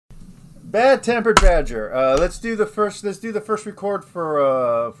Bad Tempered Badger. Let's do the first. Let's do the first record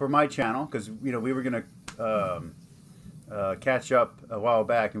for my channel because we were gonna catch up a while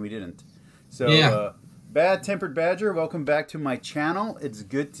back and we didn't. So Yeah. Bad Tempered Badger, welcome back to my channel. It's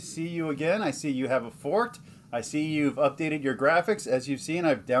good to see you again. I see you have a fort. I see you've updated your graphics. As you've seen,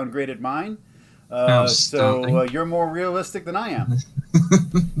 I've downgraded mine. So you're more realistic than I am.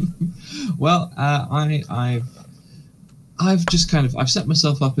 Well, I've just I've set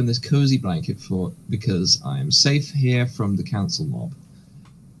myself up in this cozy blanket fort because I'm safe here from the council mob.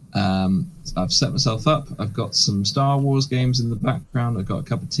 I've set myself up. I've got some Star Wars games in the background. I've got a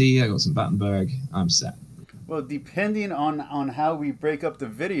cup of tea. I got some Battenberg. I'm set. Well, depending on how we break up the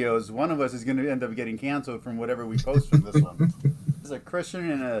videos, one of us is going to end up getting canceled from whatever we post from this one. There's a Christian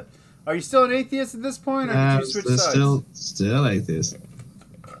and a... Are you still an atheist at this point, or did you switch sides? Still atheist.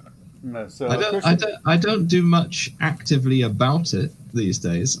 No, so I don't do much actively about it these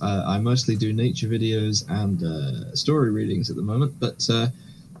days. I mostly do nature videos and story readings at the moment. But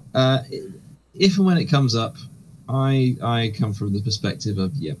if and when it comes up, I come from the perspective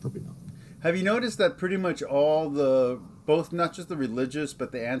of probably not. Have you noticed that pretty much all the both not just the religious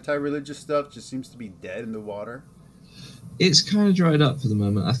but the anti-religious stuff just seems to be dead in the water? It's kind of dried up for the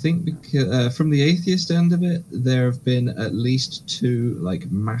moment. I think because, from the atheist end of it, there have been at least two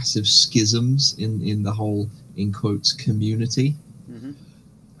massive schisms in the whole, in quotes, community.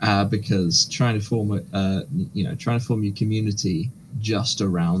 Mm-hmm. Because trying to form your community just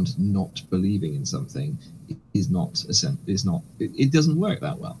around not believing in something it doesn't work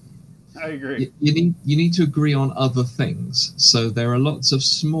that well. I agree. You need to agree on other things. So there are lots of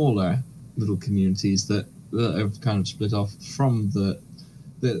smaller little communities that have kind of split off from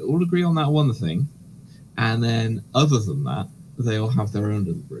that all agree on that one thing, and then other than that, they all have their own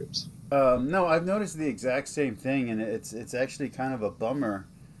little groups. No, I've noticed the exact same thing, and it's actually kind of a bummer.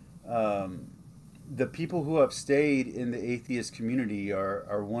 The people who have stayed in the atheist community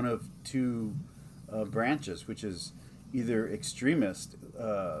are one of two branches, which is either extremist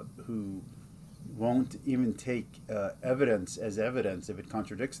who won't even take evidence as evidence if it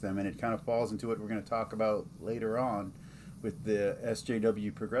contradicts them, and it kind of falls into what we're going to talk about later on with the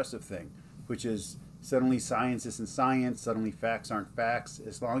SJW progressive thing, which is suddenly science isn't science, suddenly facts aren't facts.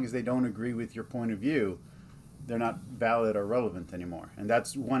 As long as they don't agree with your point of view, they're not valid or relevant anymore. And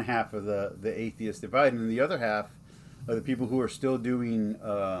that's one half of the atheist divide. And the other half of the people who are still doing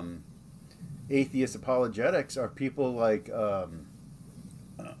atheist apologetics are people like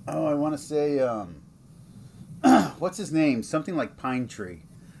I want to say what's his name? Something like Pine Tree.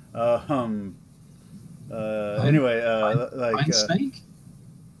 Anyway, Pine Snake?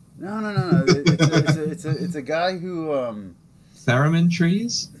 No. It's a guy who Theremin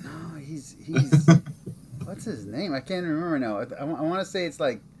Trees? No, he's what's his name? I can't remember now. I want to say it's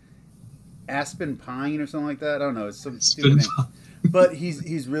like Aspen Pine or something like that. I don't know. It's some stupid name. But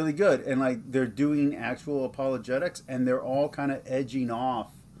he's really good, and they're doing actual apologetics, and they're all kind of edging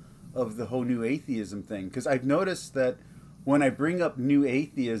off of the whole new atheism thing. Because I've noticed that when I bring up new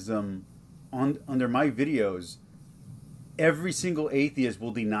atheism under my videos, every single atheist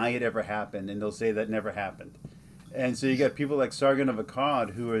will deny it ever happened, and they'll say that never happened. And so you got people like Sargon of Akkad,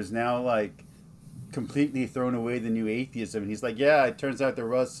 who is now completely thrown away the new atheism, and he's like, yeah, it turns out there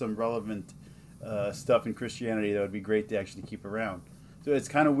was some relevant stuff in Christianity that would be great to actually keep around. So it's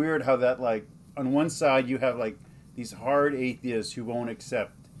kind of weird how that on one side you have these hard atheists who won't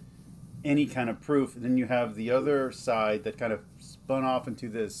accept any kind of proof, and then you have the other side that kind of spun off into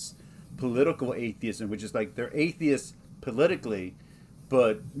this political atheism, which is they're atheists politically,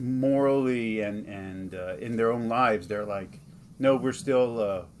 but morally and in their own lives they're no, we're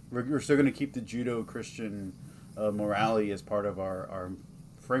still going to keep the Judeo-Christian morality as part of our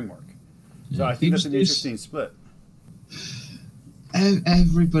framework. So I think that's an interesting split.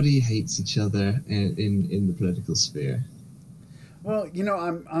 Everybody hates each other in the political sphere. Well,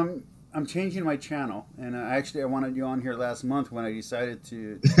 I'm changing my channel, and I wanted you on here last month when I decided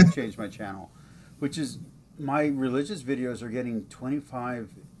to change my channel, which is my religious videos are getting 25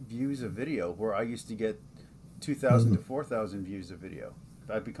 views a video, where I used to get 2,000 to 4,000 views a video.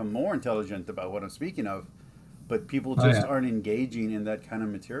 I've become more intelligent about what I'm speaking of, but people just aren't engaging in that kind of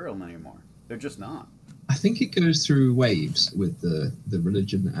material anymore. They're just not. I think it goes through waves with the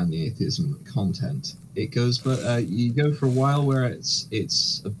religion and the atheism content. It goes, but you go for a while where it's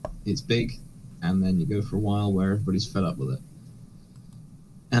big, and then you go for a while where everybody's fed up with it,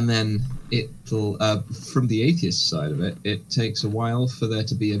 and then it'll from the atheist side of it, it takes a while for there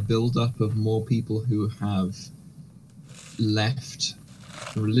to be a build-up of more people who have left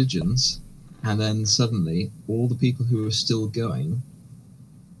religions, and then suddenly all the people who are still going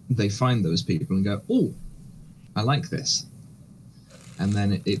they find those people and go, oh, I like this. And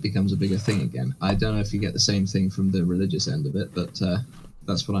then it becomes a bigger thing again. I don't know if you get the same thing from the religious end of it, but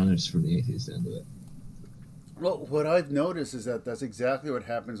that's what I noticed from the atheist end of it. Well, what I've noticed is that that's exactly what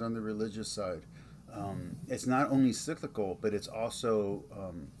happens on the religious side. It's not only cyclical, but it's also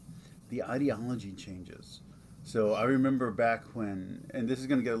the ideology changes. So I remember back when, and this is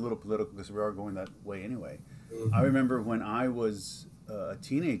going to get a little political because we are going that way anyway. Mm-hmm. I remember when I was a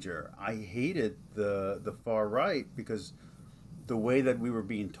teenager, I hated the far right because the way that we were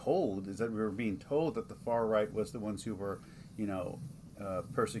being told is that we were being told that the far right was the ones who were,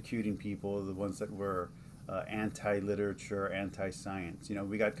 persecuting people, the ones that were anti-literature, anti-science.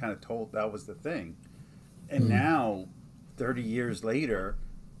 We got kind of told that was the thing. And now, 30 years later,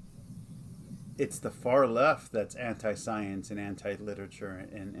 it's the far left that's anti-science and anti-literature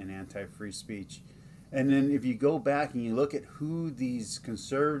and anti-free speech. And then if you go back and you look at who these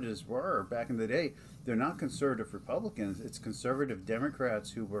conservatives were back in the day, they're not conservative Republicans. It's conservative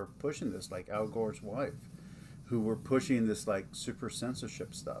Democrats who were pushing this, like Al Gore's wife, who were pushing this like super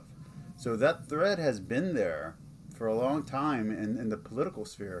censorship stuff. So that thread has been there for a long time in the political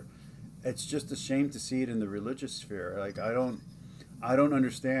sphere. It's just a shame to see it in the religious sphere. Like I don't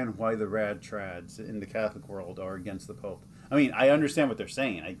understand why the rad trads in the Catholic world are against the Pope. I mean, I understand what they're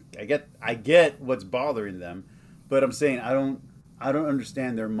saying. I get what's bothering them, but I'm saying I don't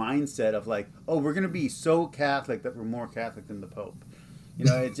understand their mindset of like, oh, we're going to be so Catholic that we're more Catholic than the Pope.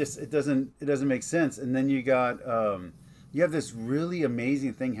 It doesn't make sense. And then you got you have this really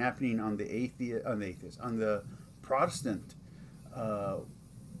amazing thing happening on the Protestant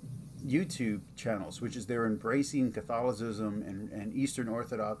YouTube channels, which is they're embracing Catholicism and Eastern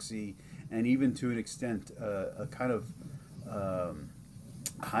Orthodoxy, and even to an extent a kind of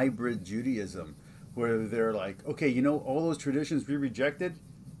hybrid Judaism, where they're like, okay, all those traditions we rejected,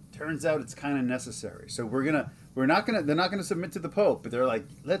 turns out it's kind of necessary. So they're not gonna submit to the Pope, but they're like,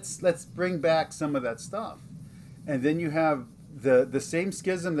 let's bring back some of that stuff. And then you have the same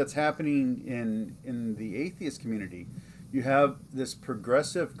schism that's happening in the atheist community. You have this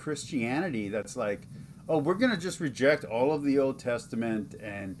progressive Christianity that's like, oh, we're going to just reject all of the Old Testament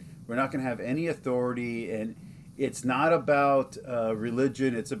and we're not going to have any authority. And it's not about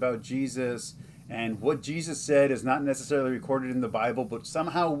religion, it's about Jesus. And what Jesus said is not necessarily recorded in the Bible, but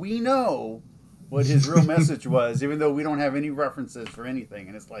somehow we know what his real message was, even though we don't have any references for anything.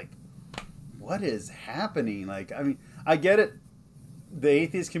 And it's like, what is happening? Like, I mean, I get it. The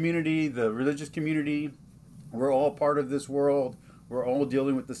atheist community, the religious community, we're all part of this world. We're all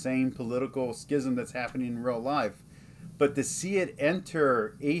dealing with the same political schism that's happening in real life. But to see it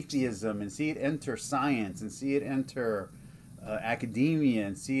enter atheism and see it enter science and see it enter academia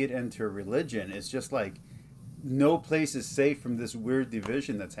and see it enter religion, it's just like no place is safe from this weird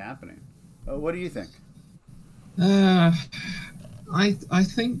division that's happening. What do you think? I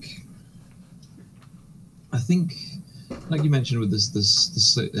think, like you mentioned with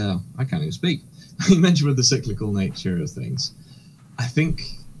this I can't even speak. You mentioned with the cyclical nature of things. I think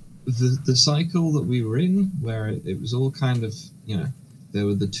the cycle that we were in, where it was all kind of, there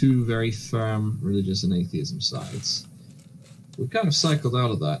were the two very firm religious and atheism sides. We kind of cycled out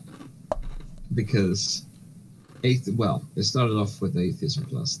of that because it started off with the atheism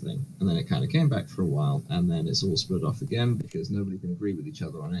plus thing, and then it kind of came back for a while, and then it's all split off again because nobody can agree with each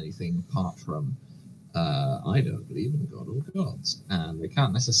other on anything apart from I don't believe in God or gods. And they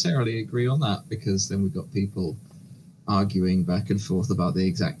can't necessarily agree on that because then we've got people arguing back and forth about the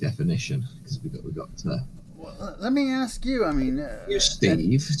exact definition because we got Well, let me ask you. I mean, you're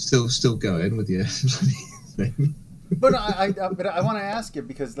Steve, still going with your thing. But I want to ask you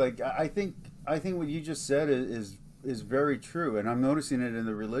because like I think what you just said is very true, and I'm noticing it in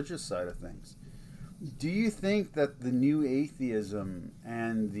the religious side of things. Do you think that the new atheism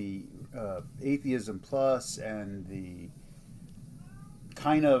and the atheism plus and the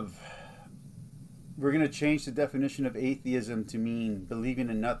kind of, we're going to change the definition of atheism to mean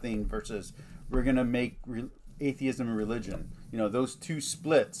believing in nothing versus we're going to make atheism a religion, those two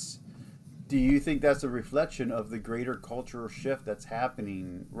splits, do you think that's a reflection of the greater cultural shift that's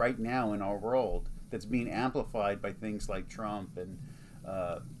happening right now in our world that's being amplified by things like Trump and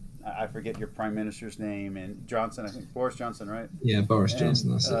I forget your prime minister's name, and Johnson, I think Boris Johnson, right? Yeah, Boris Johnson.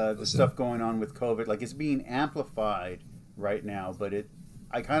 That's the stuff going on with COVID, like it's being amplified right now. But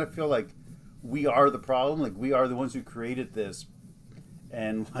I kind of feel like we are the problem. Like we are the ones who created this,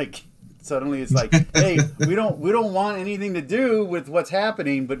 and like suddenly it's like, hey, we don't want anything to do with what's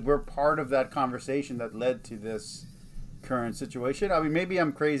happening, but we're part of that conversation that led to this current situation. I mean, maybe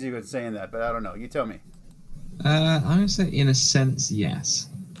I'm crazy with saying that, but I don't know. You tell me. I'm gonna say, in a sense, yes.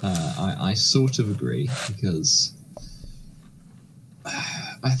 I sort of agree because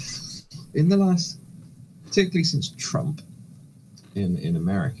in the last, particularly since Trump in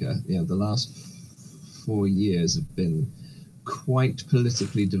America, the last 4 years have been quite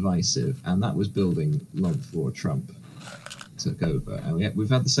politically divisive, and that was building long before Trump took over. And we've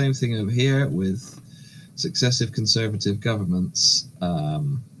had the same thing over here with successive conservative governments.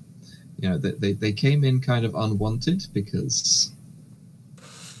 They came in kind of unwanted because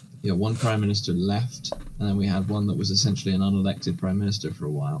one prime minister left, and then we had one that was essentially an unelected prime minister for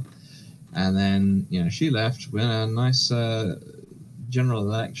a while, and then she left. We had a nice general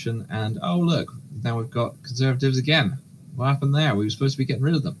election, and oh look, now we've got conservatives again. What happened there? We were supposed to be getting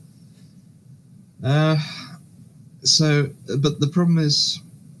rid of them. But the problem is,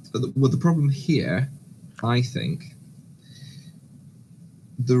 the problem here, I think,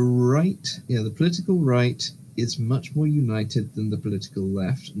 the right, the political right is much more united than the political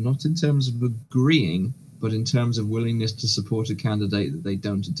left, not in terms of agreeing, but in terms of willingness to support a candidate that they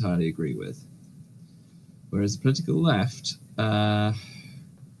don't entirely agree with. Whereas the political left won't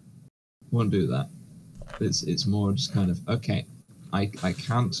do that. It's more just kind of, okay, I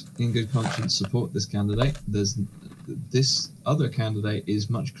can't in good conscience support this candidate. This other candidate is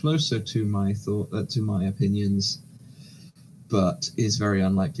much closer to my to my opinions, but is very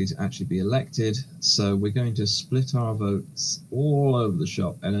unlikely to actually be elected. So we're going to split our votes all over the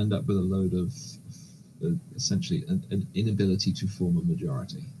shop and end up with a load of essentially an inability to form a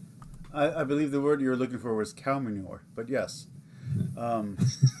majority. I believe the word you were looking for was cow manure, but yes.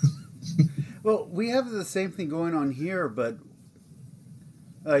 Well, we have the same thing going on here, but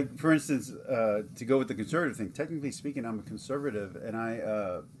like, for instance, to go with the conservative thing, technically speaking, I'm a conservative, and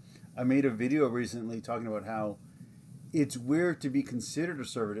I made a video recently talking about how it's weird to be considered a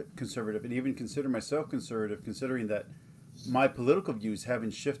conservative, and even consider myself conservative, considering that my political views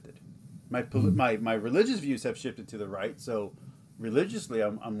haven't shifted. My religious views have shifted to the right, so religiously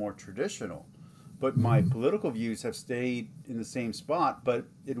I'm more traditional. But my political views have stayed in the same spot, but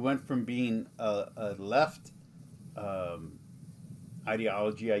it went from being a left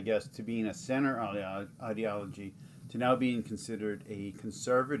ideology, I guess, to being a center ideology, to now being considered a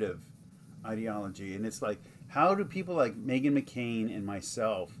conservative ideology. And it's like, how do people like Meghan McCain and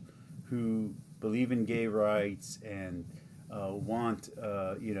myself, who believe in gay rights and want,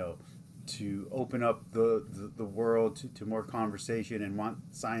 to open up the world to more conversation and want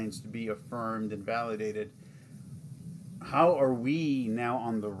science to be affirmed and validated, how are we now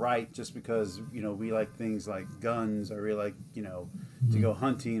on the right just because we like things like guns, or we like to go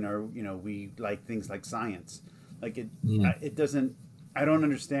hunting, or we like things like science? Like it doesn't. I don't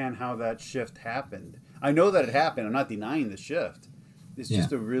understand how that shift happened. I know that it happened. I'm not denying the shift. It's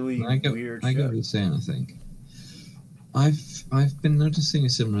just a really weird shift. I get what you're saying, I think. I've been noticing a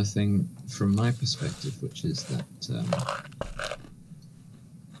similar thing from my perspective, which is that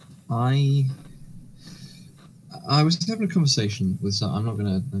I was having a conversation with I'm not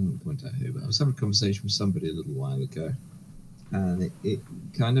going to point out who, but I was having a conversation with somebody a little while ago, and it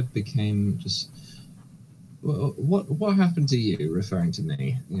kind of became just, what happened to you, referring to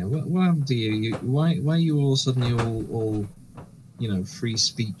me? What happened to you? Why are you all suddenly all free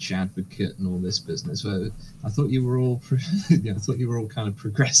speech advocate and all this business? Well, I thought you were all, I thought you were all kind of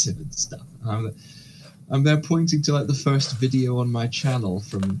progressive and stuff. And I'm there pointing to like the first video on my channel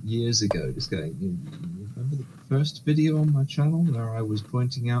from years ago, just going, you remember the first video on my channel where I was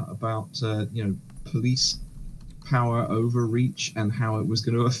pointing out about police power overreach and how it was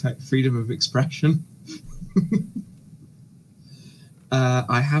going to affect freedom of expression?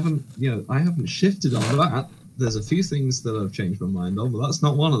 I haven't shifted on that. There's a few things that I've changed my mind on, but that's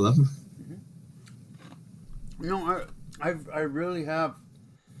not one of them. No, I really have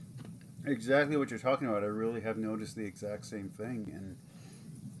exactly what you're talking about. I really have noticed the exact same thing, and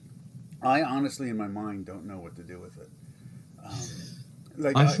I honestly, in my mind, don't know what to do with it.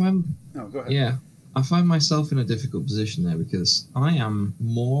 No, go ahead. Yeah, I find myself in a difficult position there because I am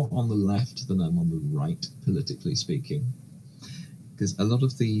more on the left than I'm on the right, politically speaking. Because a lot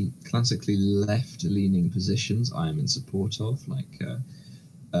of the classically left-leaning positions I am in support of, like,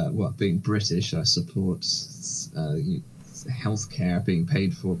 being British, I support healthcare being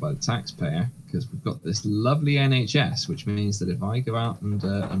paid for by the taxpayer, because we've got this lovely NHS, which means that if I go out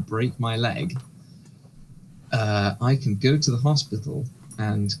and break my leg, I can go to the hospital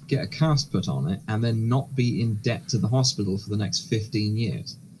and get a cast put on it, and then not be in debt to the hospital for the next 15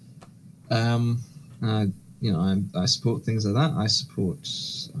 years. I support things like that. I'm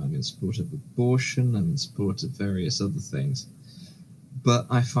in support of abortion. I'm in support of various other things. But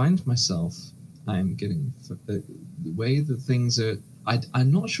I find myself, I'm getting the way that things are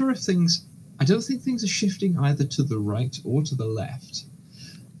I'm not sure if things. I don't think things are shifting either to the right or to the left.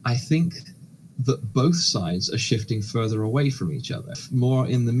 I think that both sides are shifting further away from each other, more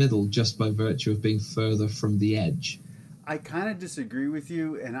in the middle, just by virtue of being further from the edge. I kind of disagree with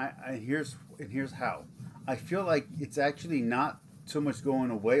you, and here's how. I feel like it's actually not so much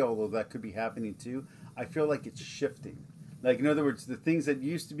going away, although that could be happening too. I feel like it's shifting. Like, in other words, the things that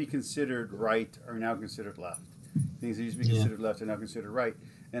used to be considered right are now considered left. Things that used to be considered left are now considered right.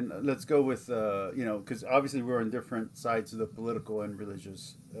 And let's go with, because obviously we're on different sides of the political and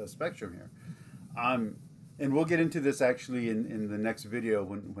religious spectrum here. And we'll get into this actually in the next video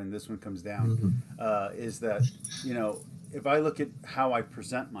when this one comes down, is that, if I look at how I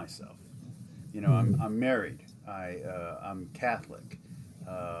present myself, I'm married, I'm Catholic,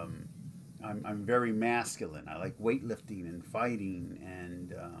 I'm very masculine. I like weightlifting and fighting,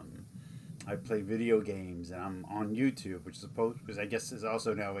 and I play video games, and I'm on YouTube, which is because I guess is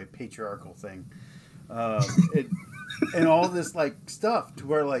also now a patriarchal thing. And all this like stuff to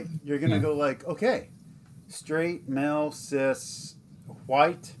where like you're gonna go like, okay, straight, male, cis,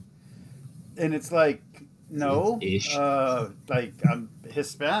 white, and it's like, no, like I'm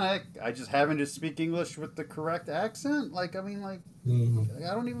Hispanic. I just happen to speak English with the correct accent. Like, I mean, like,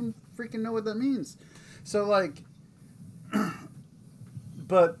 I don't even freaking know what that means. So like,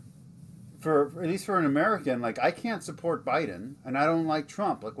 but for at least for an American, like, I can't support Biden, and I don't like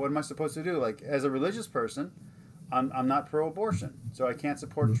Trump. Like, what am I supposed to do? Like, as a religious person, I'm not pro-abortion, so I can't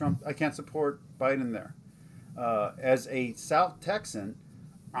support Trump. I can't support Biden there. As a South Texan,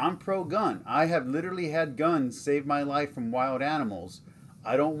 I'm pro-gun. I have literally had guns save my life from wild animals.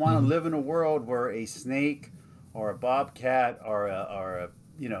 I don't want to live in a world where a snake or a bobcat or a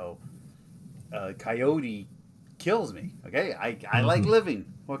coyote kills me. Okay, I like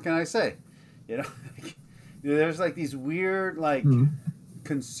living. What can I say? There's like these weird like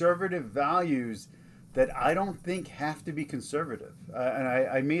conservative values that I don't think have to be conservative. And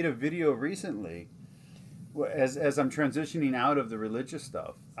I made a video recently, as I'm transitioning out of the religious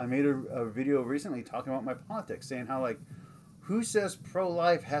stuff. I made a video recently talking about my politics, saying how like, who says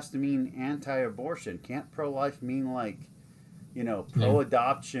pro-life has to mean anti-abortion? Can't pro-life mean like,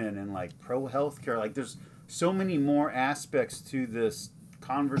 pro-adoption and like pro-healthcare? Like, there's so many more aspects to this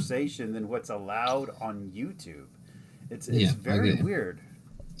conversation than what's allowed on YouTube. It's very weird.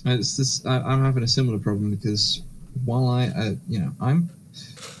 It's this. I'm having a similar problem because while I'm.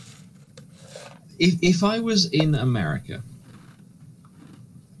 If I was in America,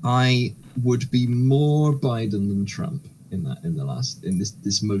 I would be more Biden than Trump in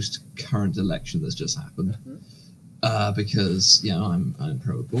this most current election that's just happened, because I'm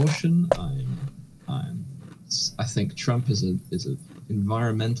pro-abortion. I think Trump is a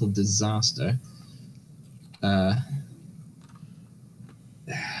environmental disaster.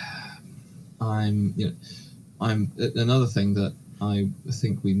 I'm another thing that I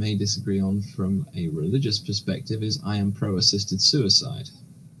think we may disagree on from a religious perspective is I am pro-assisted suicide.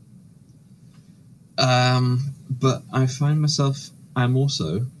 But I find myself, I'm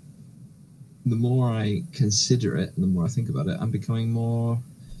also, the more I consider it and the more I think about it, I'm becoming more,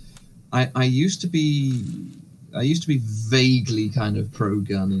 I used to be vaguely kind of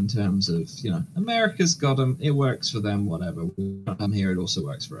pro-gun in terms of, America's got them, it works for them, whatever. I'm here, it also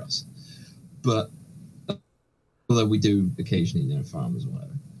works for us. But although we do occasionally, farmers or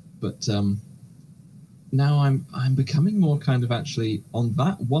whatever. But now I'm becoming more kind of actually on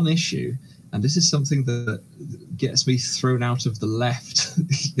that one issue, and this is something that gets me thrown out of the left,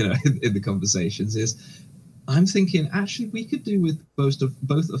 in the conversations, is I'm thinking actually we could do with both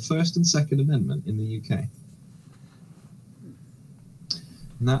a First and Second Amendment in the UK.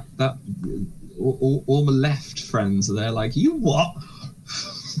 And that all my left friends are there like, you what?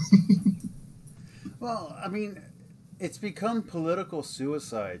 Well, I mean, it's become political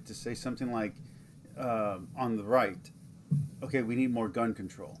suicide to say something like, on the right, okay, we need more gun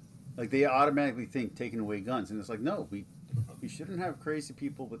control. Like, they automatically think taking away guns, and it's like, no, we shouldn't have crazy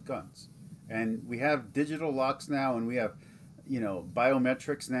people with guns. And we have digital locks now, and we have,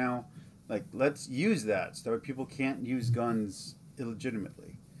 biometrics now. Like, let's use that so that people can't use guns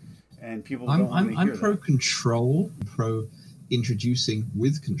illegitimately. And people don't want to hear that. I'm pro-control, pro-introducing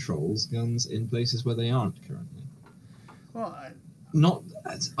with controls guns in places where they aren't currently. Well,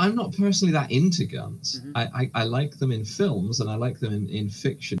 I'm not personally that into guns. I like them in films and I like them in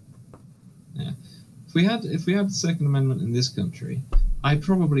fiction. Yeah. If we had the Second Amendment in this country, I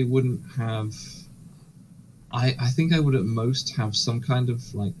probably wouldn't have. I think I would at most have some kind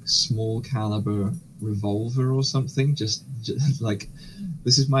of like small caliber revolver or something. Just like,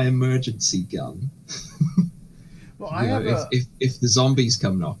 this is my emergency gun. Well, I have if the zombies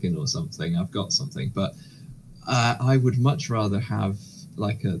come knocking or something, I've got something. But I would much rather have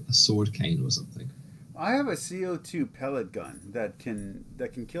like a sword cane or something. I have a CO2 pellet gun that can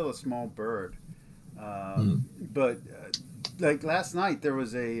kill a small bird. But like last night, there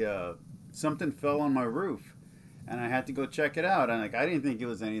was something fell on my roof, and I had to go check it out. And like I didn't think it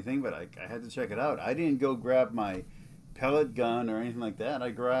was anything, but I had to check it out. I didn't go grab my pellet gun or anything like that.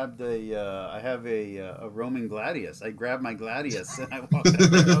 I grabbed I have a Roman Gladius. I grabbed my Gladius and I walked out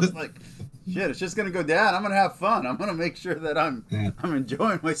there. I was like, shit, it's just gonna go down. I'm gonna have fun. I'm gonna make sure that I'm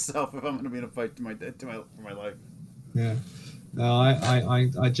enjoying myself if I'm gonna be in a fight for my life. Yeah. No,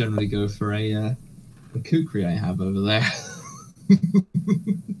 I generally go for a kukri I have over there.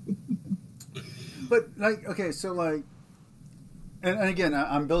 But like, okay, so like, and again,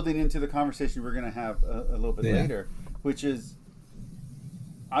 I'm building into the conversation we're gonna have a little bit later, which is,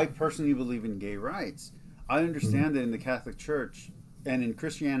 I personally believe in gay rights. I understand that in the Catholic Church and in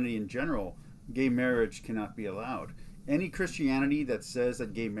Christianity in general, gay marriage cannot be allowed. Any Christianity that says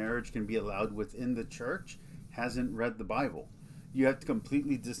that gay marriage can be allowed within the church hasn't read the Bible. You have to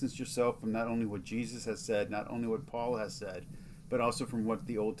completely distance yourself from not only what Jesus has said, not only what Paul has said, but also from what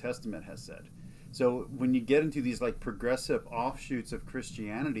the Old Testament has said. So when you get into these like progressive offshoots of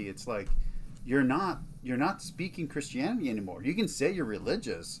Christianity, it's like you're not speaking Christianity anymore. You can say you're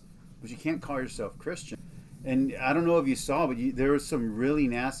religious, but you can't call yourself Christian. And I don't know if you saw, but there was some really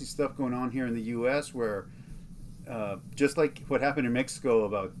nasty stuff going on here in the U.S. where, just like what happened in Mexico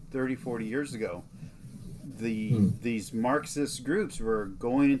about 30, 40 years ago, these Marxist groups were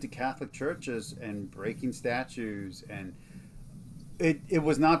going into Catholic churches and breaking statues, and it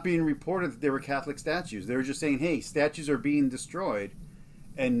was not being reported that they were Catholic statues. They were just saying, hey, statues are being destroyed,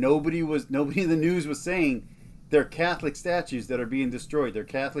 and nobody in the news was saying they're Catholic statues that are being destroyed. They're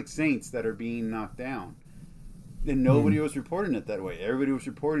Catholic saints that are being knocked down. And nobody was reporting it that way. Everybody was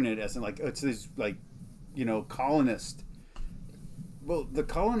reporting it as in like, it's this like, colonist. Well, the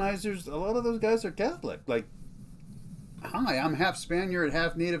colonizers, a lot of those guys are Catholic. Like, hi, I'm half Spaniard,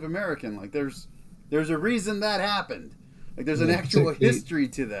 half Native American. Like, there's a reason that happened. Like, there's an actual history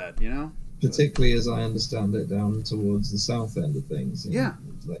to that, Particularly as I understand it, down towards the south end of things. Yeah.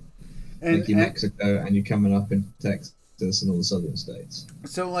 Like Mexico, and you're coming up in Texas and all the southern states.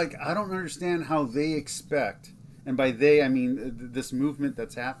 So, like, I don't understand how they expect, and by they I mean this movement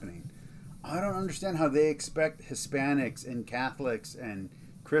that's happening. I don't understand how they expect Hispanics and Catholics and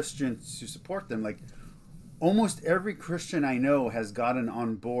Christians to support them. Like, almost every Christian I know has gotten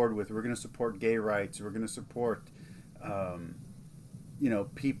on board with, we're going to support gay rights, we're going to support,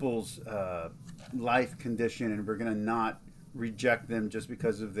 people's life condition, and we're going to not reject them just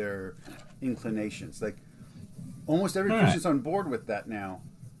because of their inclinations. Like, almost every Christian's on board with that now.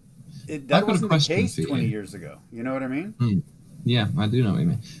 That wasn't the case 20 years ago. You know what I mean? Yeah, I do know what you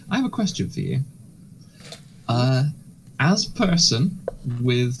mean. I have a question for you. As a person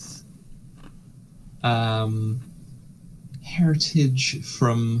with heritage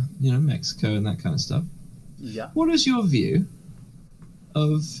from Mexico and that kind of stuff, what is your view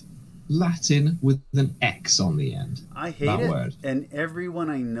of Latin with an X on the end? I hate it, word. And everyone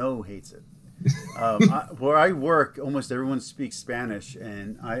I know hates it. Where I work, almost everyone speaks Spanish,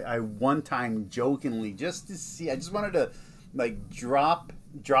 and I one time jokingly, just to see, I just wanted to like drop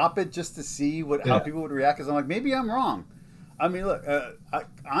it just to see how people would react, because I'm like, maybe I'm wrong. I mean, look,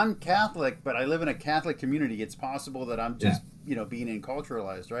 I'm Catholic, but I live in a Catholic community. It's possible that I'm just being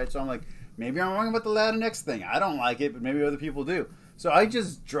enculturalized, right? So I'm like, maybe I'm wrong about the Latinx thing. I don't like it, but maybe other people do. So I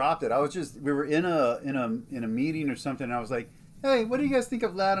just dropped it. We were in a meeting or something, and I was like, hey, what do you guys think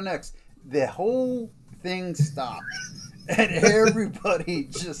of Latinx? The whole thing stopped, and everybody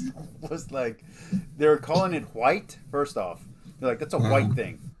just was like, they were calling it white. First off, they're like, that's a white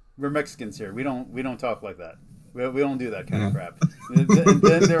thing. We're Mexicans here. We don't talk like that. We don't do that kind of crap. And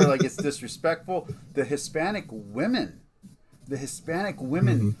then they were like, it's disrespectful. The Hispanic women,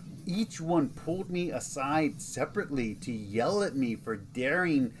 each one pulled me aside separately to yell at me for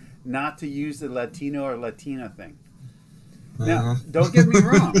daring not to use the Latino or Latina thing. Now, don't get me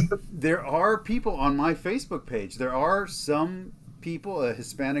wrong. There are people on my Facebook page. There are some people,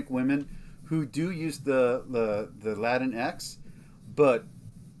 Hispanic women, who do use the Latinx. But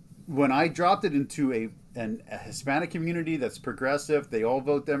when I dropped it into a Hispanic community that's progressive, they all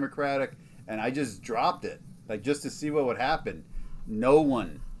vote Democratic, and I just dropped it, like just to see what would happen. No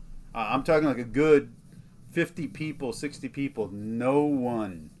one, I'm talking like a good 50 people, 60 people, no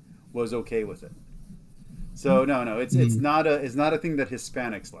one was okay with it. So no, it's not a thing that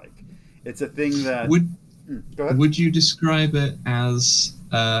Hispanics like. It's a thing that go ahead. Would you describe it as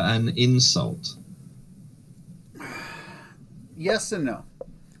an insult? yes and no.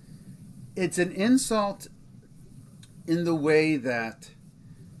 It's an insult in the way that,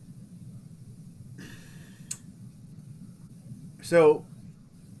 so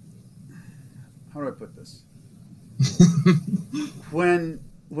how do I put this? when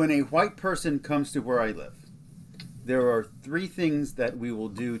a white person comes to where I live, there are three things that we will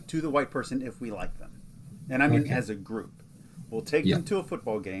do to the white person if we like them. And I mean as a group. We'll take them to a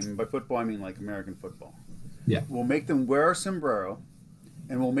football game, and by football I mean like American football. Yeah. We'll make them wear a sombrero,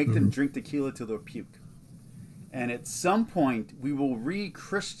 and we'll make them drink tequila till they puke. And at some point, we will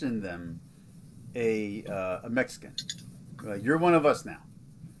re-Christian them a Mexican. You're one of us now.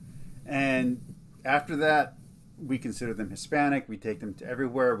 And after that, we consider them Hispanic. We take them to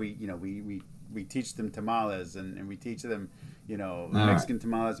everywhere. We teach them tamales, and we teach them, Mexican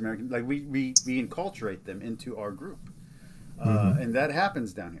tamales, American. Like we enculturate them into our group. And that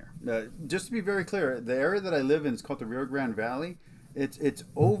happens down here. Just to be very clear, the area that I live in is called the Rio Grande Valley. It's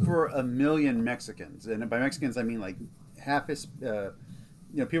over 1 million Mexicans, and by Mexicans I mean like half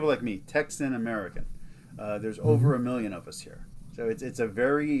people like me, Texan American. There's over 1 million of us here, so it's a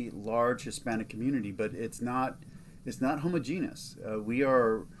very large Hispanic community, but it's not homogeneous. We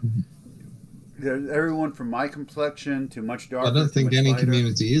are there's everyone from my complexion to much darker. I don't think any lighter.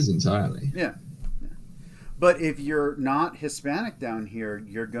 Community is entirely. Yeah. But if you're not Hispanic down here,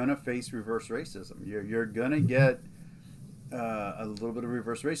 you're gonna face reverse racism. You're gonna get a little bit of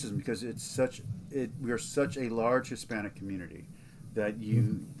reverse racism because we are such a large Hispanic community that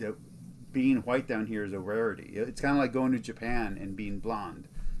that being white down here is a rarity. It's kind of like going to Japan and being blonde.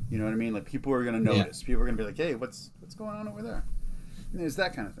 You know what I mean? Like people are gonna notice. People are gonna be like, "Hey, what's going on over there?" And it's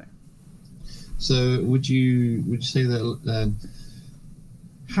that kind of thing. So would you say that?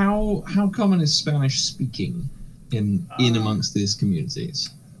 How common is Spanish speaking in amongst these communities?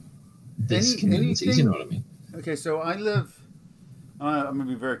 Communities, you know what I mean? Okay, so I live. I'm gonna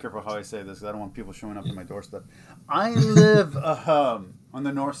be very careful how I say this because I don't want people showing up at my doorstep. I live on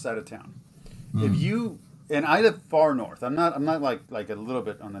the north side of town. And I live far north. I'm not like a little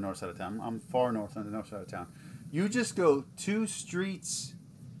bit on the north side of town. I'm far north on the north side of town. You just go 2 streets,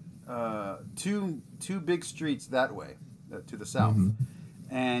 two big streets that way to the south.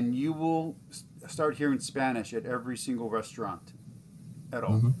 And you will start hearing Spanish at every single restaurant at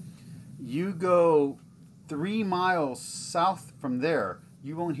all. You go 3 miles south from there,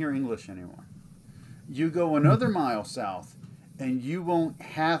 you won't hear English anymore. You go another mile south, and you won't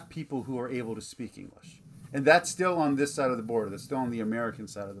have people who are able to speak English. And that's still on this side of the border. That's still on the American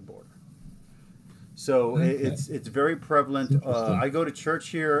side of the border. So it's very prevalent. I go to church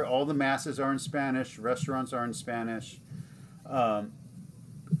here. All the masses are in Spanish. Restaurants are in Spanish.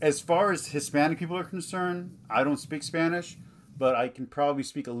 As far as Hispanic people are concerned, I don't speak Spanish, but I can probably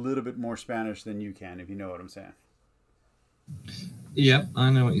speak a little bit more Spanish than you can, if you know what I'm saying. Yeah, I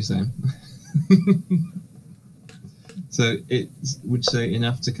know what you're saying. So it would say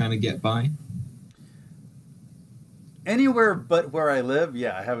enough to kind of get by? Anywhere but where I live,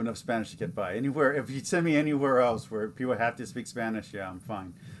 yeah, I have enough Spanish to get by. Anywhere, if you send me anywhere else where people have to speak Spanish, yeah, I'm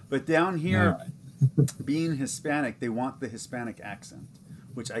fine. But down here, being Hispanic, they want the Hispanic accent,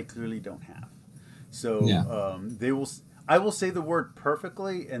 which I clearly don't have. So I will say the word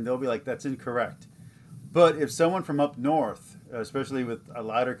perfectly, and they'll be like, "That's incorrect." But if someone from up north, especially with a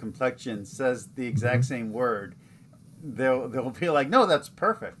lighter complexion, says the exact same word, they'll be like, "No, that's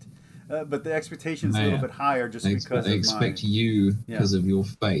perfect." But the expectation is a little bit higher just because they expect you, because of your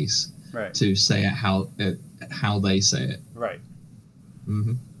face, to say it how they say it. Right.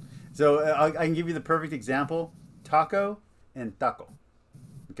 So I can give you the perfect example: taco and taco.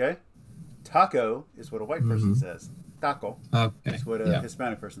 Okay, taco is what a white person says. Taco is what a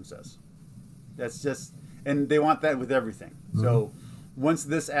Hispanic person says. That's just, and they want that with everything. So once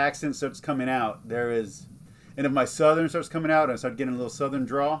this accent starts coming out, and if my Southern starts coming out and I start getting a little Southern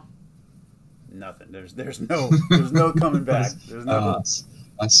draw, nothing. There's no coming back. There's no.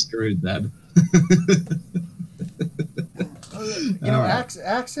 I screwed that.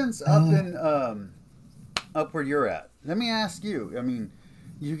 Accents up in up where you're at. Let me ask you. I mean,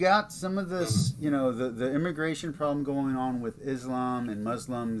 you got some of this, the immigration problem going on with Islam and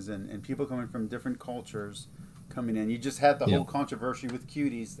Muslims and people coming from different cultures coming in. You just had the whole controversy with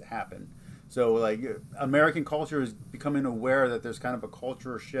cuties that happened. So, like, American culture is becoming aware that there's kind of a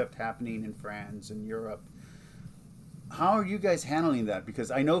cultural shift happening in France and Europe. How are you guys handling that?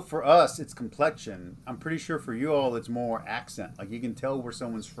 Because I know for us, it's complexion. I'm pretty sure for you all, it's more accent. Like, you can tell where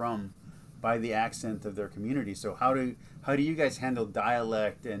someone's from by the accent of their community. So how do you guys handle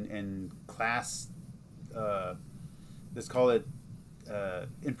dialect and class, let's call it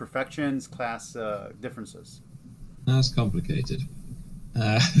imperfections, class differences? That's complicated.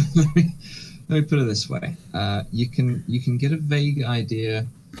 Uh, let me, let me put it this way: you can get a vague idea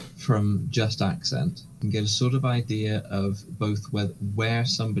from just accent, and get a sort of idea of both where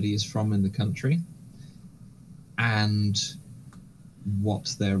somebody is from in the country, and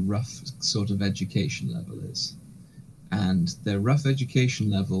what their rough sort of education level is. And their rough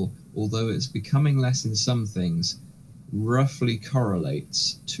education level, although it's becoming less in some things, roughly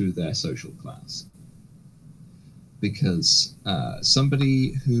correlates to their social class. Because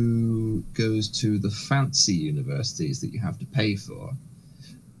somebody who goes to the fancy universities that you have to pay for,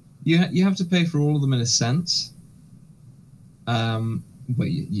 you have to pay for all of them in a sense. Well,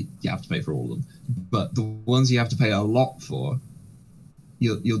 you have to pay for all of them, but the ones you have to pay a lot for,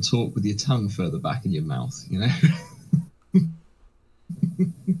 you'll talk with your tongue further back in your mouth, you know.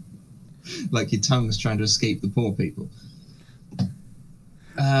 Like your tongue's trying to escape the poor people.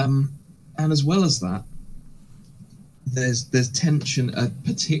 And as well as that, there's tension,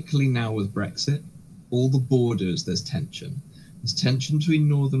 particularly now with Brexit. All the borders, there's tension. There's tension between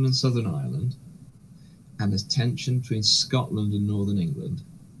Northern and Southern Ireland, and there's tension between Scotland and Northern England.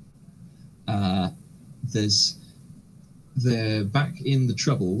 Back in the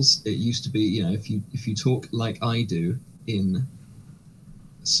Troubles, it used to be, you know, if you talk like I do in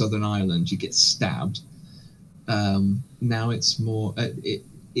Southern Ireland, you get stabbed. Now it's more.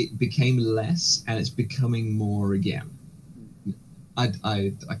 It became less, and it's becoming more again. I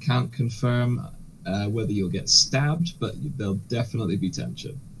can't confirm whether you'll get stabbed, but there'll definitely be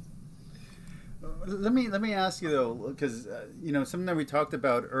tension. Let me ask you though, because you know, something that we talked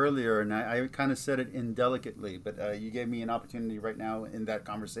about earlier, and I kind of said it indelicately, but you gave me an opportunity right now in that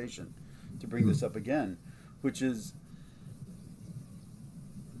conversation to bring this up again, which is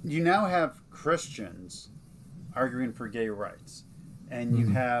you now have Christians arguing for gay rights, and you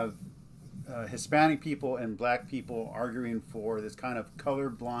have Hispanic people and black people arguing for this kind of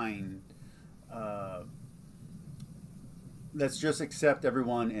colorblind. Let's just accept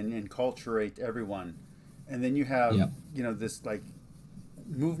everyone and enculturate everyone, and then you have you know, this like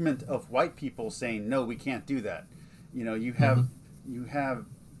movement of white people saying no, we can't do that. You know, you have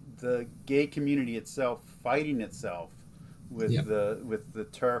the gay community itself fighting itself with the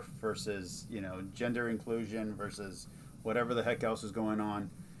turf versus, you know, gender inclusion versus whatever the heck else is going on,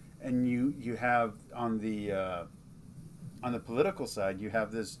 and you have on the political side, you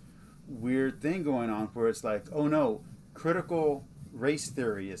have this weird thing going on where it's like, oh no, critical race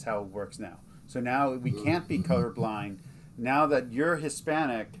theory is how it works now. So now we can't be colorblind. Now that you're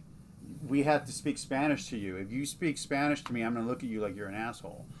Hispanic, we have to speak Spanish to you. If you speak Spanish to me, I'm going to look at you like you're an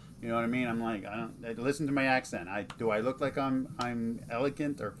asshole. You know what I mean? I'm like, listen to my accent. Do I look like I'm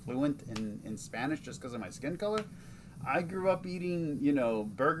elegant or fluent in Spanish just because of my skin color? I grew up eating, you know,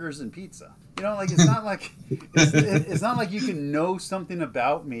 burgers and pizza. You know, like it's not like it's not like you can know something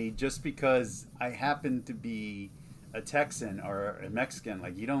about me just because I happen to be a Texan or a Mexican.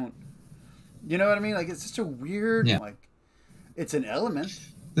 Like you don't, you know what I mean? Like it's such a weird, like it's an element.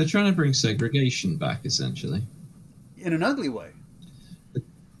 They're trying to bring segregation back, essentially, in an ugly way.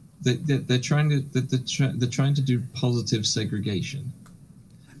 They're trying to do positive segregation.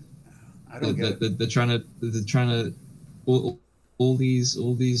 I don't get it. They're trying to all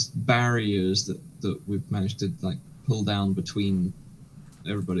these barriers that we've managed to like pull down between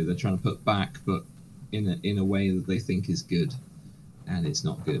everybody. They're trying to put back, but in a way that they think is good, and it's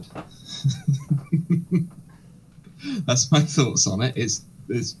not good. That's my thoughts on it. It's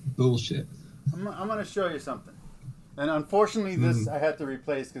bullshit. I'm going to show you something, and unfortunately, this I had to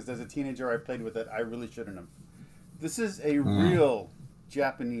replace because as a teenager I played with it. I really shouldn't have. This is a real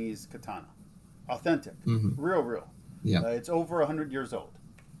Japanese katana, authentic, real. Yeah, it's over 100 years old.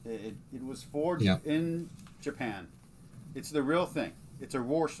 It was forged in Japan. It's the real thing. It's a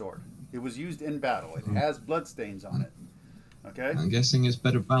war sword. It was used in battle. It has bloodstains on it. Okay? I'm guessing it's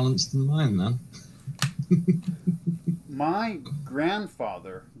better balanced than mine, then. My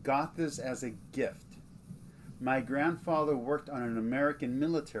grandfather got this as a gift. My grandfather worked on an American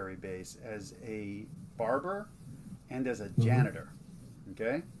military base as a barber and as a janitor.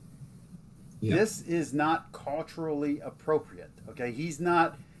 Okay? Yeah. This is not culturally appropriate. Okay? He's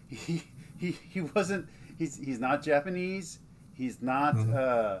not he wasn't he's not Japanese. He's not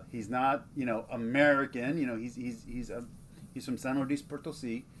you know, American. You know, he's from San Luis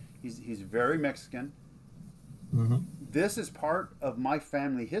Potosí. He's very Mexican. This is part of my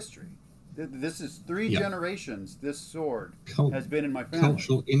family history. This is three generations. This sword has been in my family.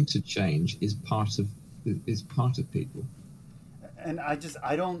 Cultural interchange is part of people. And I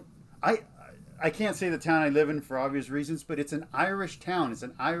can't say the town I live in for obvious reasons, but it's an Irish town. It's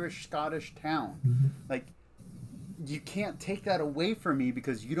an Irish Scottish town. Like you can't take that away from me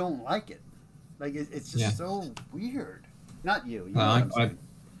because you don't like it. Like it's just so weird. Not you. You know what I'm saying.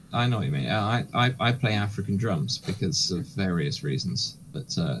 I know what you mean. I play African drums because of various reasons.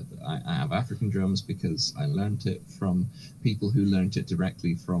 But I have African drums because I learned it from people who learned it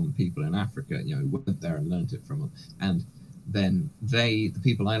directly from people in Africa. You know, who went there and learned it from them. And then the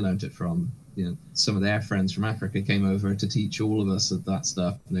people I learned it from, you know, some of their friends from Africa came over to teach all of us that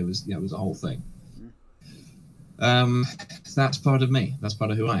stuff. And it was a whole thing. That's part of me. That's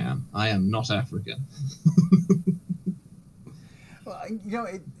part of who I am. I am not African. Well, you know,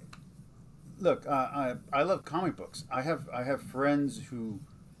 look, I love comic books. I have friends who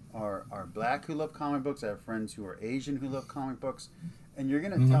are black who love comic books. I have friends who are Asian who love comic books. And you're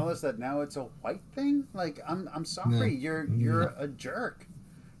gonna tell us that now it's a white thing? Like, I'm sorry, you're a jerk.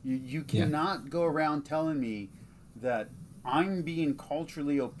 You cannot go around telling me that I'm being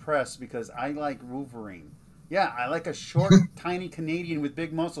culturally oppressed because I like Wolverine. Yeah, I like a short, tiny Canadian with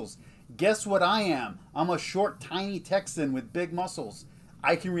big muscles. Guess what I am? I'm a short, tiny Texan with big muscles.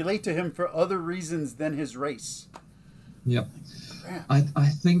 I can relate to him for other reasons than his race. Yep. I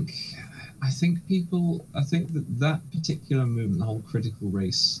think that particular movement, the whole critical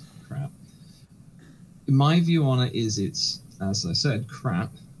race crap, my view on it is it's, as I said,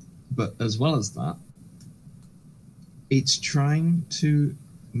 crap, but as well as that, it's trying to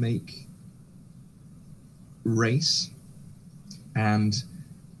make race and,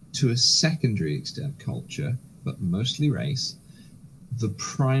 to a secondary extent, culture, but mostly race, the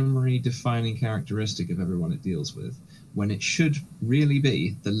primary defining characteristic of everyone it deals with, when it should really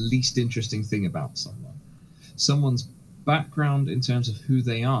be the least interesting thing about someone. Someone's background in terms of who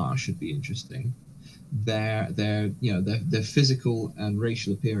they are should be interesting. Their physical and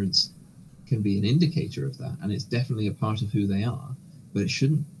racial appearance can be an indicator of that, and it's definitely a part of who they are. But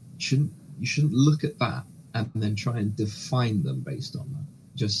you shouldn't look at that and then try and define them based on that.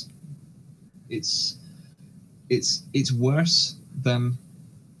 Just it's worse than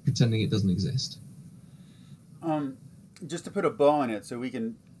pretending it doesn't exist. Just to put a bow on it, so we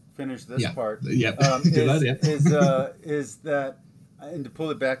can finish this part. Yeah. Is that, and to pull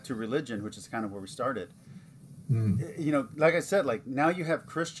it back to religion, which is kind of where we started. You know, like I said, like now you have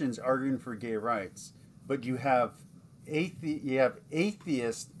Christians arguing for gay rights, but you have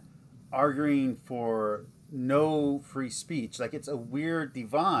atheists arguing for no free speech. Like, it's a weird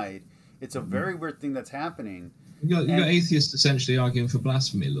divide. It's a very weird thing that's happening. You got atheists essentially arguing for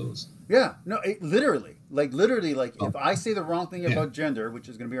blasphemy laws. Yeah, no, literally, if I say the wrong thing about gender, which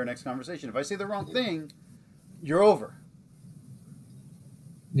is going to be our next conversation, if I say the wrong thing, you're over.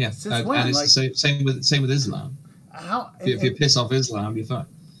 Yeah, and it's the same with Islam. If you piss off Islam, you're fine.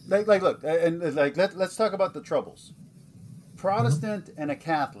 Look, let's talk about the troubles. Protestant and a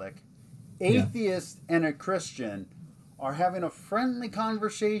Catholic, atheist and a Christian are having a friendly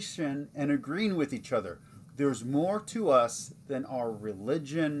conversation and agreeing with each other. There's more to us than our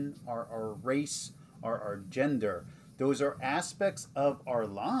religion, our race, our gender. Those are aspects of our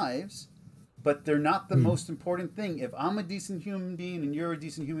lives, but they're not the most important thing. If I'm a decent human being and you're a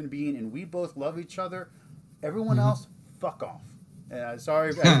decent human being and we both love each other, everyone else, fuck off.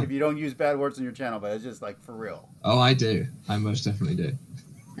 Sorry if you don't use bad words on your channel, but it's just like, for real. Oh, I do. I most definitely do.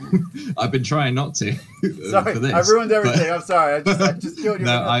 I've been trying not to. Sorry, for this, I ruined everything. I'm sorry. I just killed you.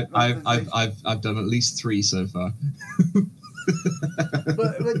 No, I've done at least 3 so far.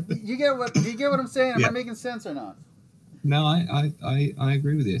 but you get what I'm saying? Am I making sense or not? No, I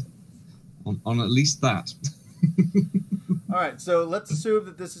agree with you on at least that. All right, so let's assume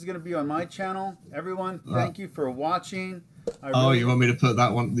that this is going to be on my channel. Everyone, thank you for watching. You want me to put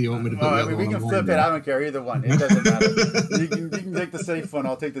that one? You want me to put that one? We can flip it. I don't care, either one. It doesn't matter. You can take the safe one.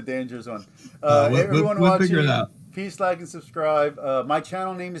 I'll take the dangerous one. Everyone watching, figure it out. Please like and subscribe. My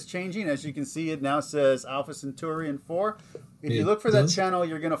channel name is changing. As you can see, it now says Alpha Centaurian 4. If you look for that channel,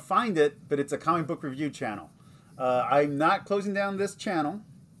 you're going to find it, but it's a comic book review channel. I'm not closing down this channel,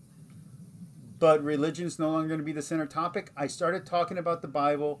 but religion is no longer going to be the center topic. I started talking about the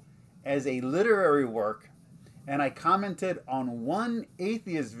Bible as a literary work, and I commented on one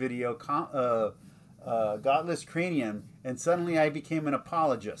atheist video, Godless Cranium, and suddenly I became an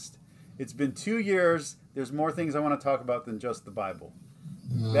apologist. It's been 2 years. There's more things I want to talk about than just the Bible.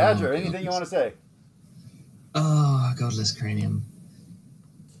 Badger, anything you want to say? Oh, Godless Cranium.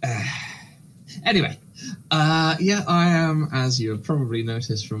 Anyway, I am, as you have probably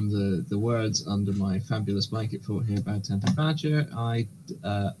noticed from the words under my fabulous blanket fort here, Bad Tempered Badger, I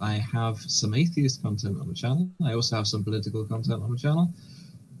have some atheist content on the channel. I also have some political content on the channel.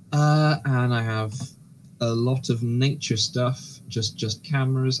 And I have a lot of nature stuff, just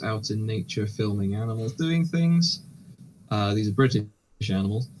cameras out in nature filming animals doing things. These are British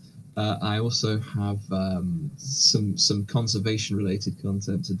animals. I also have some conservation related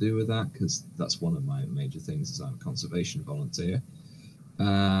content to do with that, because that's one of my major things, is I'm a conservation volunteer.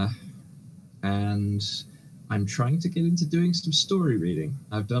 And I'm trying to get into doing some story reading.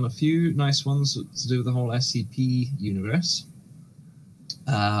 I've done a few nice ones to do with the whole SCP universe.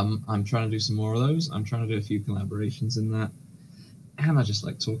 I'm trying to do some more of those. I'm trying to do a few collaborations in that. And I just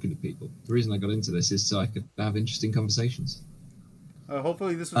like talking to people. The reason I got into this is so I could have interesting conversations.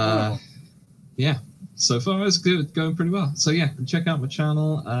 Hopefully this was one of them. Yeah, so far it's good, going pretty well. So yeah, check out my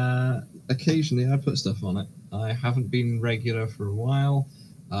channel. Occasionally I put stuff on it. I haven't been regular for a while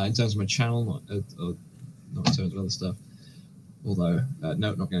in terms of my channel, not in terms of other stuff. Although, no,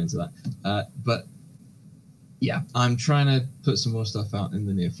 not going into that. But yeah, I'm trying to put some more stuff out in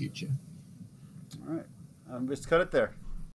the near future. All right, just cut it there.